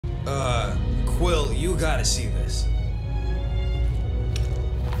Quill, you gotta see this.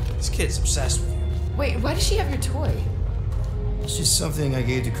 This kid's obsessed with you. Wait, why does she have your toy? It's just something I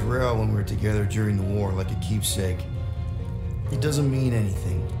gave to Carell when we were together during the war, like a keepsake. It doesn't mean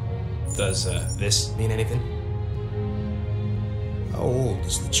anything. Does, this mean anything? How old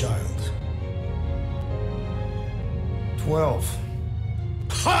is the child? 12.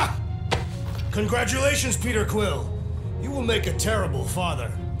 Ha! Congratulations, Peter Quill. You will make a terrible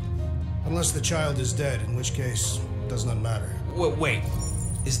father. Unless the child is dead, in which case, it does not matter. Wait,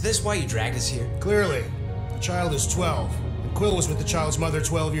 is this why you dragged us here? Clearly, the child is 12, and Quill was with the child's mother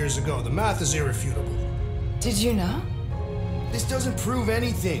 12 years ago. The math is irrefutable. Did you know? This doesn't prove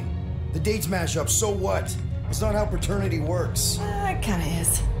anything. The dates match up, so what? It's not how paternity works. It kinda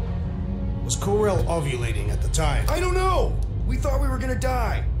is. Was Corell ovulating at the time? I don't know! We thought we were gonna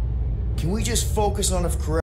die. Can we just focus on if Carell